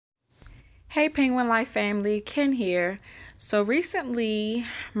Hey Penguin Life family, Ken here. So recently,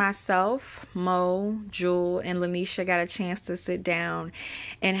 myself, Mo, Jewel, and Lanisha got a chance to sit down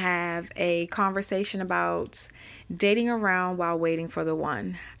and have a conversation about dating around while waiting for the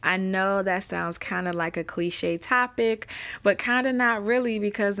one. I know that sounds kind of like a cliche topic, but kind of not really,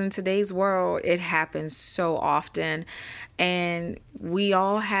 because in today's world, it happens so often, and we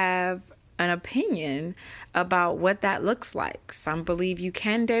all have an opinion about what that looks like. Some believe you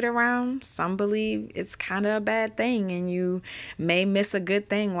can date around, some believe it's kind of a bad thing and you may miss a good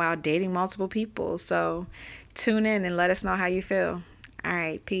thing while dating multiple people. So tune in and let us know how you feel. All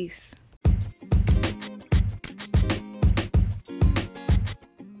right, peace.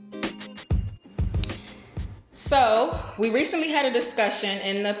 So, we recently had a discussion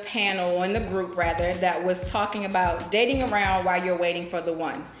in the panel, in the group rather, that was talking about dating around while you're waiting for the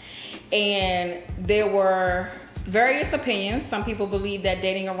one. And there were various opinions. Some people believe that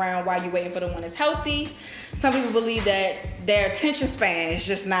dating around while you're waiting for the one is healthy. Some people believe that their attention span is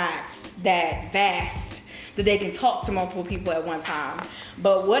just not that vast that they can talk to multiple people at one time.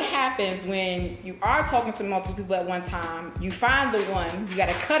 But what happens when you are talking to multiple people at one time, you find the one, you got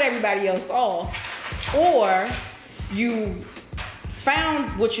to cut everybody else off, or you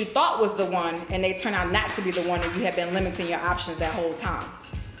found what you thought was the one and they turn out not to be the one, and you have been limiting your options that whole time.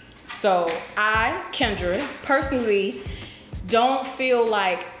 So I, Kendra, personally don't feel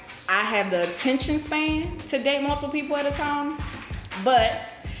like I have the attention span to date multiple people at a time,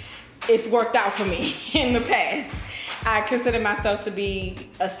 but it's worked out for me in the past. I consider myself to be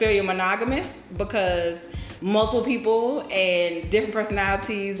a serial monogamous because multiple people and different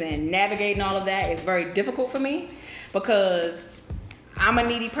personalities and navigating all of that is very difficult for me because I'm a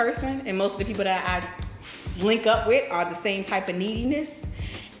needy person, and most of the people that I link up with are the same type of neediness,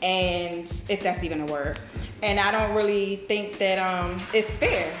 and if that's even a word. And I don't really think that it's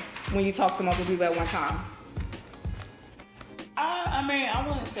fair when you talk to multiple people at one time. I mean, I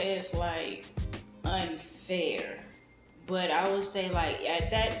wouldn't say it's like unfair, but I would say like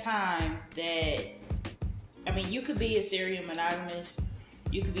at that time that, I mean, you could be a serial monogamous,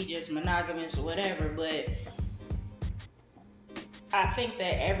 you could be just monogamous or whatever, but I think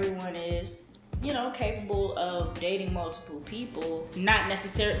that everyone is, capable of dating multiple people, not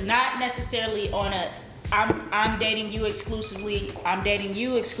necessarily on a I'm dating you exclusively, I'm dating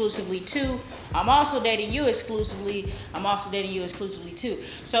you exclusively too, I'm also dating you exclusively, I'm also dating you exclusively too.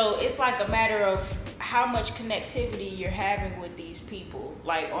 So it's like a matter of how much connectivity you're having with these people.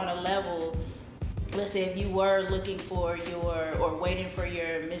 Like on a level, let's say if you were looking for or waiting for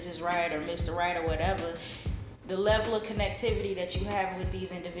your Mrs. Right or Mr. Right or whatever, the level of connectivity that you have with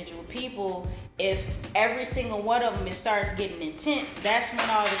these individual people, if every single one of them starts getting intense, that's when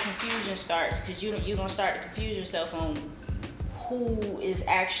all the confusion starts, because you're going to start to confuse yourself on who is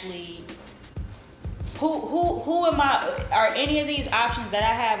actually, who am I, are any of these options that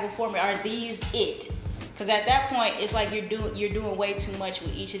I have before me, are these it? Because at that point, it's like you're doing way too much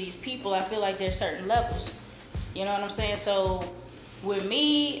with each of these people. I feel like there's certain levels, you know what I'm saying? So with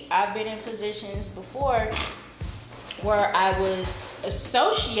me, I've been in positions before where I was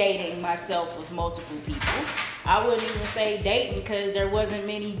associating myself with multiple people. I wouldn't even say dating because there wasn't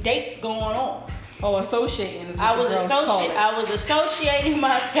many dates going on. Oh, associating is what the girls call it. I was associating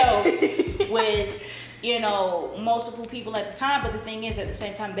myself with, multiple people at the time, but the thing is, at the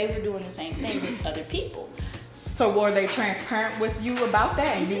same time, they were doing the same thing with other people. So were they transparent with you about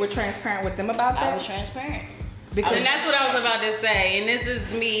that, and you were transparent with them about that? I was transparent. And that's what I was about to say. And this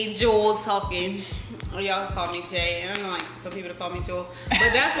is me, Jewel, talking. Or y'all call me Jay. I don't like for people to call me Jewel.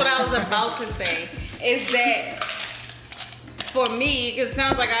 But that's what I was about to say. Is that for me, because it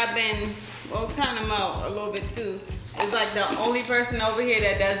sounds like I've been, kind of out a little bit too. It's like the only person over here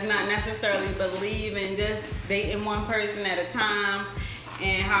that does not necessarily believe in just dating one person at a time.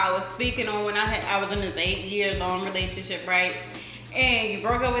 And how I was speaking on when I was in this 8-year-long relationship, right? And you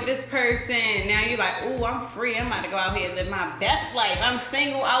broke up with this person, and now you're like, ooh, I'm free. I'm about to go out here and live my best life. I'm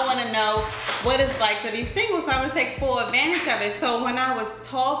single. I want to know what it's like to be single, so I'm going to take full advantage of it. So when I was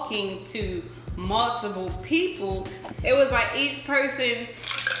talking to multiple people, it was like each person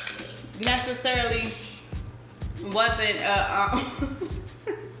necessarily wasn't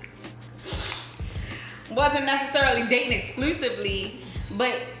necessarily dating exclusively,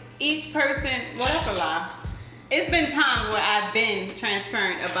 but each person, that's a lie. It's been times where I've been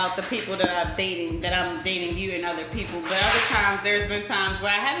transparent about the people that I'm dating you and other people. But other times, there's been times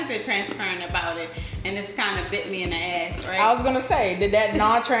where I haven't been transparent about it, and it's kind of bit me in the ass, right? I was going to say, did that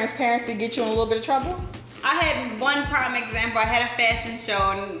non-transparency get you in a little bit of trouble? I had one prime example. I had a fashion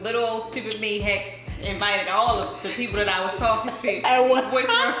show, and little old stupid me had invited all of the people that I was talking to, which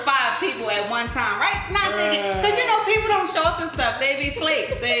were 5 people at one time, right? Not thinking, because you know people don't show up and stuff. They be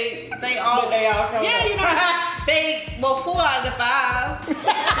flakes. They all come yeah, up. you know they 4 out of the 5.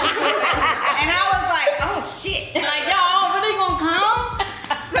 And I was like, oh shit, like y'all really gonna come?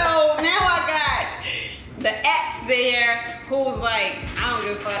 So now I got the ex there who's like, I don't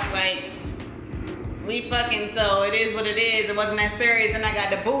give a fuck, like. We fucking, so it is what it is. It wasn't that serious. And I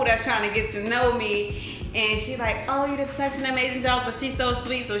got the boo that's trying to get to know me. And she like, oh, you did such an amazing job, but she's so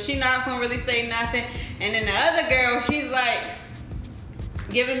sweet, so she not gonna really say nothing. And then the other girl, she's like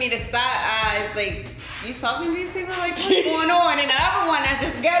giving me the side eyes, like, you talking to these people? Like, what's going on? And the other one that's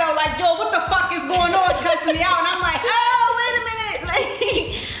just ghetto, like, Joe, what the fuck is going on? Cussing me out. And I'm like, oh, wait a minute.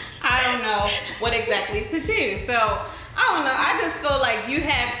 Like, I don't know what exactly to do. So I don't know. I just feel like you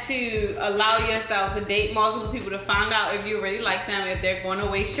have to allow yourself to date multiple people to find out if you really like them, if they're going to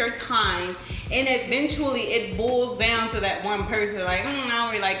waste your time. And eventually it boils down to that one person like, I don't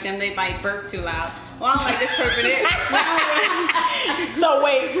really like them. They might burp too loud. Well, I don't like this person. So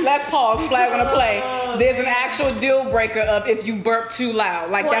wait, let's pause. Flag on the play. There's an actual deal breaker of if you burp too loud.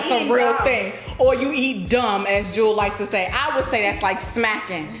 Like that's a real thing. Or you eat dumb, as Jewel likes to say. I would say that's like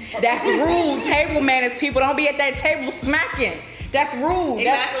smacking. That's rude. Table manners. People don't be at that table smacking. That's rude.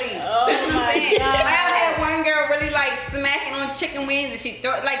 Exactly. That's what I'm saying. Like, I had one girl really like smacking on chicken wings and she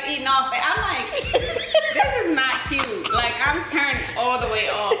like eating off it. I'm like, this is not cute. Like I'm turned all the way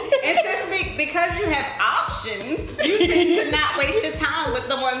off. And since because you have options, you tend to not waste your time with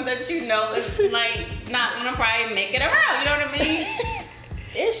the ones that you know is like not gonna probably make it around. You know what I mean?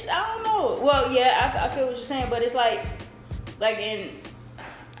 I don't know. Well, yeah, I feel what you're saying, but it's like I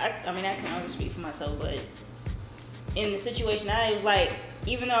mean, I can only speak for myself, but in the situation it was like,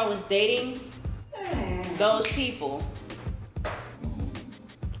 even though I was dating those people,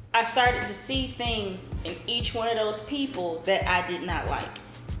 I started to see things in each one of those people that I did not like.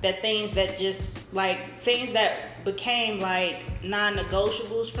 That things that just, like, things that became like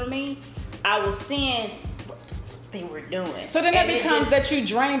non-negotiables for me, I was seeing what they were doing. So then that becomes that you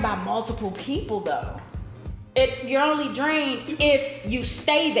drained by multiple people though. You're only drained if you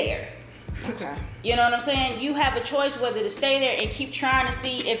stay there. Okay. You know what I'm saying? You have a choice whether to stay there and keep trying to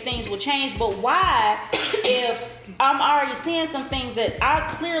see if things will change. But why, if I'm already seeing some things that I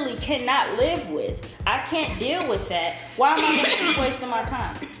clearly cannot live with, I can't deal with that, why am I going to keep wasting my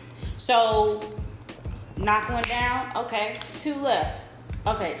time? So, knock one down, okay, 2 left.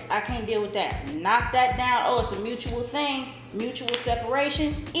 Okay, I can't deal with that. Knock that down. Oh, it's a mutual thing, mutual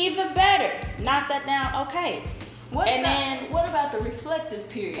separation, even better. Knock that down, okay. What about the reflective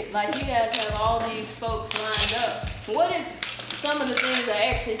period? Like, you guys have all these folks lined up. What if some of the things are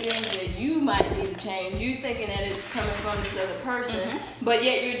actually things that you might need to change? You thinking that it's coming from this other person, but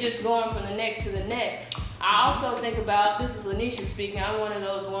yet you're just going from the next to the next. I also think about, this is Lanisha speaking, I'm one of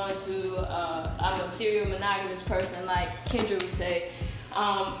those ones who, I'm a serial monogamous person, like Kendra would say.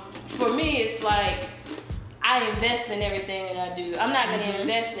 For me, it's like, I invest in everything that I do. I'm not going to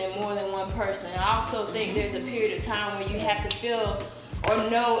invest in more than one person. I also think there's a period of time where you have to feel or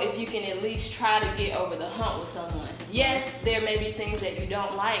know if you can at least try to get over the hump with someone. Yes, there may be things that you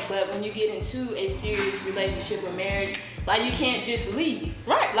don't like, but when you get into a serious relationship or marriage, like, you can't just leave.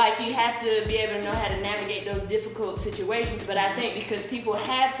 Right. Like, you have to be able to know how to navigate those difficult situations. But I think because people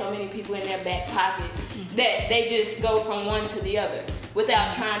have so many people in their back pocket that they just go from one to the other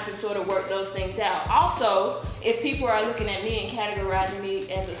without trying to sort of work those things out. Also, if people are looking at me and categorizing me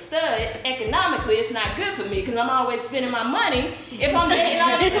as a stud, economically it's not good for me because I'm always spending my money if I'm dating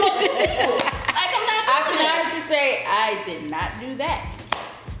all these multiple people. Like, I'm not doing I can honestly say I did not do that.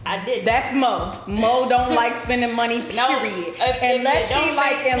 I did. That's Mo. Mo don't like spending money, period. No, unless she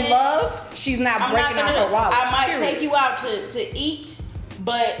like in love, she's not breaking out her wallet. I might take you out to eat,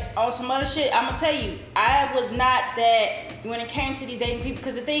 but on some other shit, I'm gonna tell you, I was not that when it came to these dating people.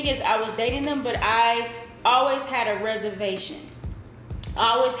 Because the thing is, I was dating them, but I always had a reservation. I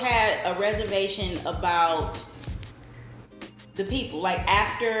always had a reservation about the people. Like,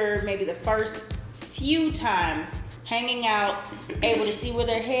 after maybe the first few times hanging out, able to see where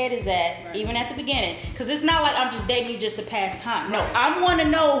their head is at, right, even at the beginning. Because it's not like I'm just dating you just to pass time. No, right. I want to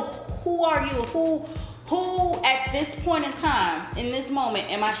know, who are you? Who at this point in time, in this moment,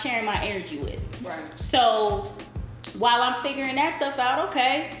 am I sharing my energy with? Right. So while I'm figuring that stuff out,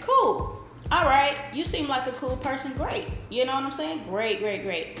 okay, cool. All right, you seem like a cool person. Great. You know what I'm saying? Great.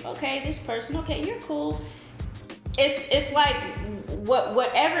 Okay, this person, okay, you're cool. It's like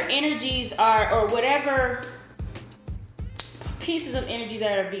whatever energies are, or whatever pieces of energy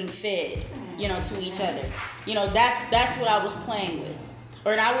that are being fed, you know, to each other. You know, that's what I was playing with.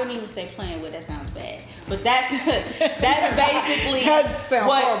 or I wouldn't even say playing with, that sounds bad, but that's basically That sounds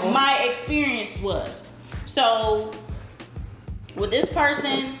what horrible. my experience was. So with this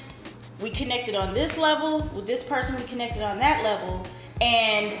person, we connected on this level. With this person, we connected on that level.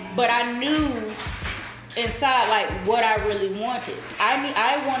 But I knew inside like what I really wanted.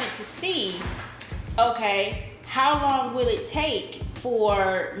 I wanted to see, okay, how long will it take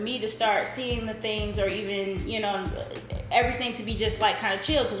for me to start seeing the things, or even, you know, everything to be just like kind of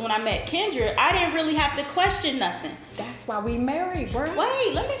chill? Because when I met Kendra, I didn't really have to question nothing. That's why we married, bro.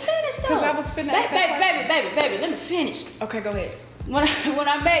 Wait, let me finish though. 'Cause I was finna ask that baby, let me finish. Okay, go ahead. When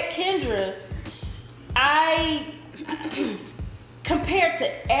I met Kendra, I compared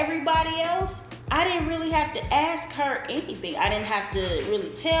to everybody else, I didn't really have to ask her anything. I didn't have to really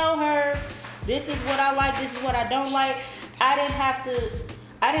tell her, this is what I like, this is what I don't like. I didn't have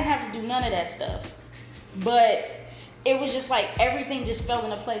to do none of that stuff. But it was just like everything just fell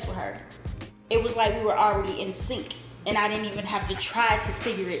into place with her. It was like we were already in sync, and I didn't even have to try to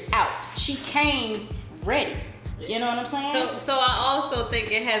figure it out. She came ready. You know what I'm saying? So I also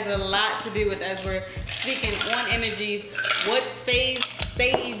think it has a lot to do with, as we're speaking on energies, what phase,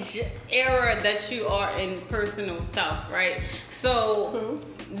 stage, era that you are in personal self, right? So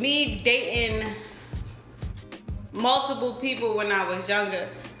me dating multiple people when I was younger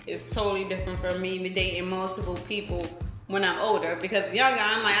is totally different from me dating multiple people when I'm older. Because younger,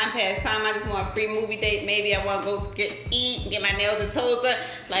 I'm past time. I just want a free movie date. Maybe I want to go to eat and get my nails and toes done.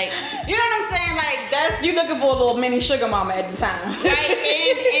 Like, you know what I'm saying? Like, that's You looking for a little mini sugar mama at the time.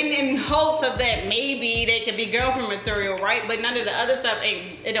 right. And in hopes of that, maybe they could be girlfriend material, right? But none of the other stuff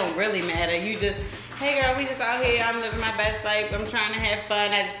it don't really matter. You just, hey girl, we just out here. I'm living my best life. I'm trying to have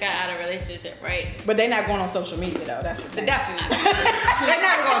fun. I just got out of a relationship, right? But they're not going on social media though. That's the thing. Definitely not. They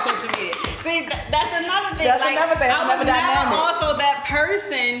never go on social media. See, that's another thing. That's another thing. That's I was another dynamic. never also that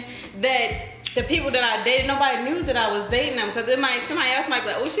person that the people that I dated, nobody knew that I was dating them, because somebody else might be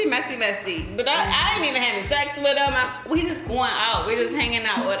like, oh, she messy. But I ain't even having sex with them. We just going out. We're just hanging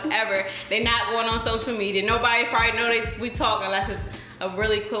out, whatever. They're not going on social media. Nobody probably know we talk unless it's a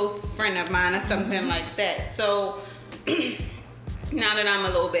really close friend of mine or something like that. So now that I'm a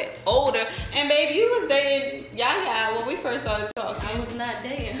little bit older, and babe, you was dating Yaya when we first started talking. I was not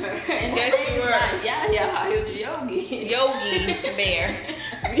dating her. And Yes, that you was were. not Yaya, it was Yogi. Yogi Bear.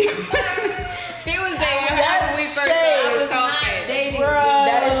 She was dating her That's when we first shade. I started was not talking. dating Bro.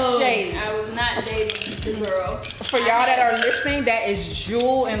 That is shade. I was not dating the girl. For y'all that are listening, that is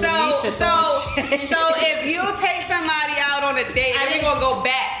Jewel and Leisha. So if you take somebody out on a date, and we're gonna go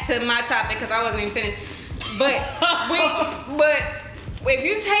back to my topic because I wasn't even finished. But if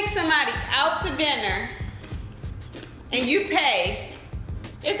you take somebody out to dinner and you pay,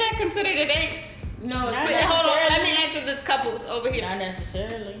 is that considered a date? No, it's Not not. Hold on, let me necessarily. answer the couples over here. Not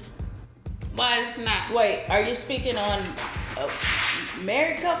necessarily. Why is it not? Wait, are you speaking on a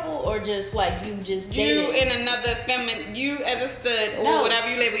married couple, or just like you just dated? You and another feminine, you as a stud or No. whatever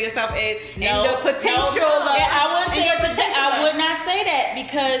you label yourself as, No, and the potential no. of, Yeah, I wouldn't and say your it's a potential I of- would not say that,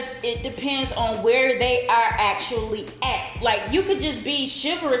 because it depends on where they are actually at. Like, you could just be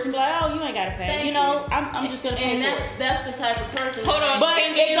chivalrous and be like, oh, you ain't gotta pay. Thank you know, you. I'm just gonna pay And for it. that's the type of person. Hold on. But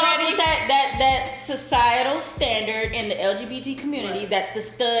Kendra, it you goes ready? with that societal standard in the LGBT community Right. that the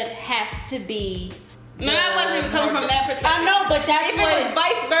stud has to be. No, that wasn't even coming from that perspective. I know, but that's if what. it was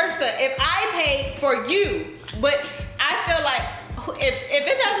vice versa, if I paid for you, but I feel like if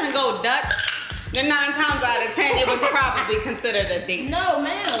it doesn't go Dutch, then 9 times out of 10 it was probably considered a date. No,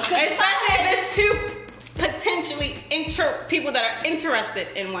 ma'am. 'cause Especially if it's two potentially people that are interested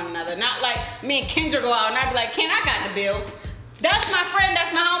in one another. Not like me and Kendra go out and I be like, Ken, I got the bill. That's my friend,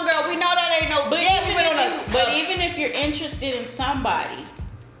 that's my homegirl. We know that ain't no, But, yeah, we went on a, but even if you're interested in somebody,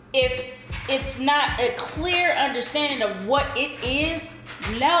 if it's not a clear understanding of what it is,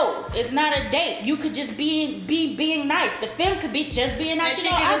 no, it's not a date. You could just be being nice. The femme could be just being nice. And You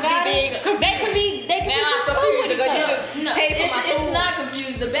she know, could I just be got being it. confused. They could be Now I'm just cool confused with each because other. you No, pay for my it's food. not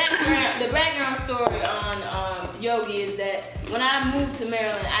confused. The background story on Yogi is that when I moved to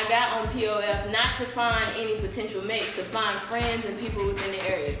Maryland, I got on POF not to find any potential mates, to find friends and people within the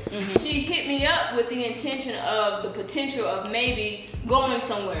area. She hit me up with the intention of the potential of maybe going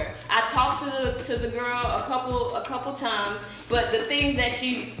somewhere. I talked to the girl a couple times, but the things that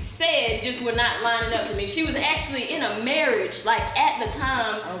she said just were not lining up to me. She was actually in a marriage, like at the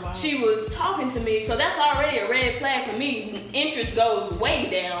time she was talking to me, so that's already a red flag for me. Interest goes way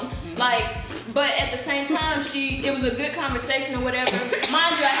down. But at the same time, it was a good conversation or whatever.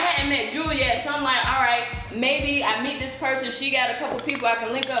 Mind you, I hadn't met Jewel yet, so I'm like, all right, maybe I meet this person, she got a couple people I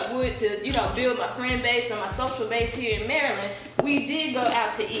can link up with to, you know, build my friend base or my social base here in Maryland. We did go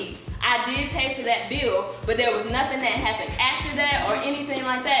out to eat. I did pay for that bill, but there was nothing that happened after that or anything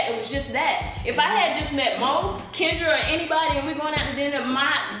like that. It was just that. If I had just met Mo, Kendra, or anybody and we're going out to dinner,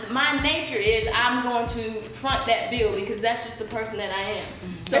 my nature is I'm going to front that bill because that's just the person that I am.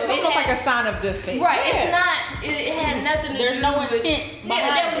 So it's almost like a sign of good faith. Right, it's not, it had nothing to There's do no with... intent Yeah,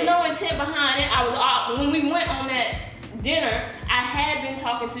 behind there was it. no intent behind it. I was, when we went on that dinner, I had been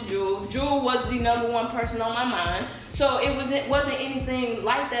talking to Jewel. Jewel was the number one person on my mind. So it wasn't anything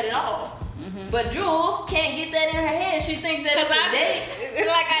like that at all. But Jewel can't get that in her head. She thinks that it's a date.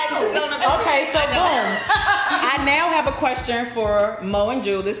 Like I just don't know. Okay, so boom. I now have a question for Mo and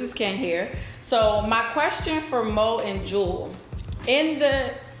Jewel. This is Ken here. So my question for Mo and Jewel, in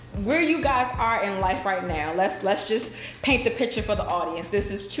the where you guys are in life right now, let's just paint the picture for the audience. This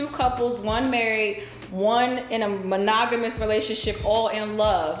is two couples, one married, one in a monogamous relationship, all in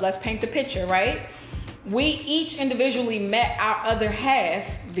love. Let's paint the picture, right? We each individually met our other half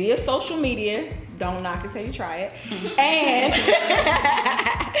via social media. Don't knock it till you try it. And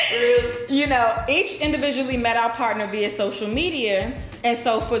you know, each individually met our partner via social media. And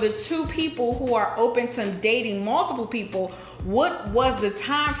so for the two people who are open to dating multiple people, what was the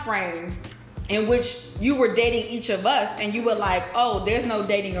time frame in which you were dating each of us and you were like, oh, there's no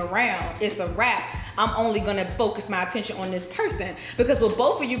dating around, it's a wrap, I'm only gonna focus my attention on this person? Because with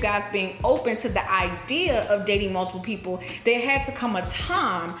both of you guys being open to the idea of dating multiple people, there had to come a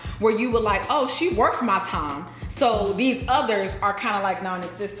time where you were like, oh, she worth my time, so these others are kind of like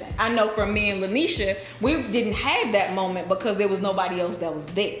non-existent. I know for me and Lanisha, we didn't have that moment because there was nobody else that was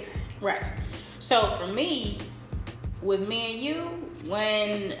there. Right. So for me, with me and you,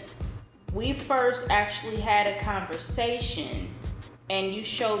 when we first actually had a conversation and you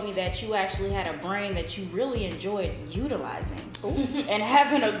showed me that you actually had a brain that you really enjoyed utilizing and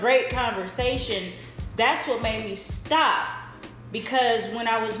having a great conversation, that's what made me stop. Because when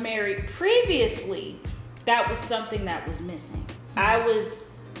I was married previously, that was something that was missing. I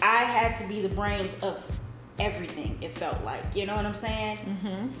had to be the brains of everything, it felt like, you know what I'm saying?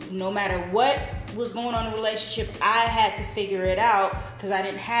 No matter what was going on in the relationship, I had to figure it out because I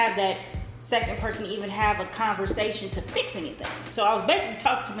didn't have that second person to even have a conversation to fix anything. So I was basically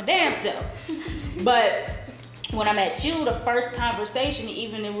talking to my damn self. But when I met you, the first conversation,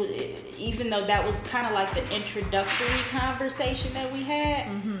 even though that was kind of like the introductory conversation that we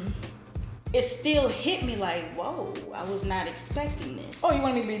had, it still hit me like, whoa, I was not expecting this. Oh, you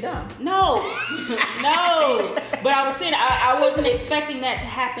want me to be dumb? No, no. But I was saying I wasn't expecting that to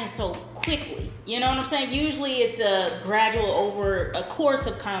happen so quickly. You know what I'm saying? Usually it's a gradual over a course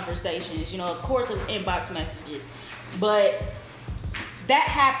of conversations, you know, a course of inbox messages. But that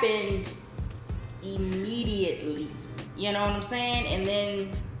happened immediately. You know what I'm saying? And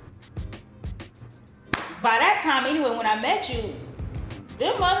then by that time anyway, when I met you,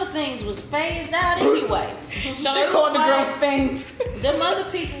 them other things was phased out anyway. So She called the girls things. them other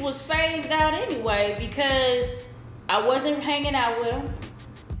people was phased out anyway because I wasn't hanging out with them.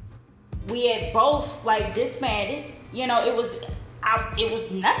 We had both like disbanded. You know, it was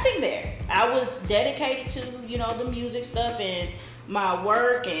nothing there. I was dedicated to, you know, the music stuff and my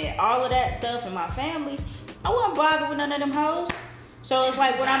work and all of that stuff and my family. I wasn't bothered with none of them hoes. So it's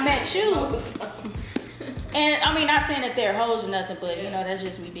like when I met you, and I mean, not saying that they're hoes or nothing, but you know, that's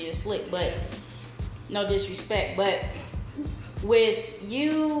just me being slick. But no disrespect. But with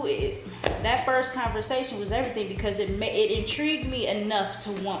you, that first conversation was everything because it intrigued me enough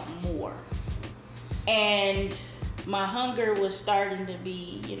to want more, and my hunger was starting to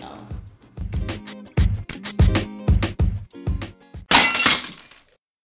be, you know,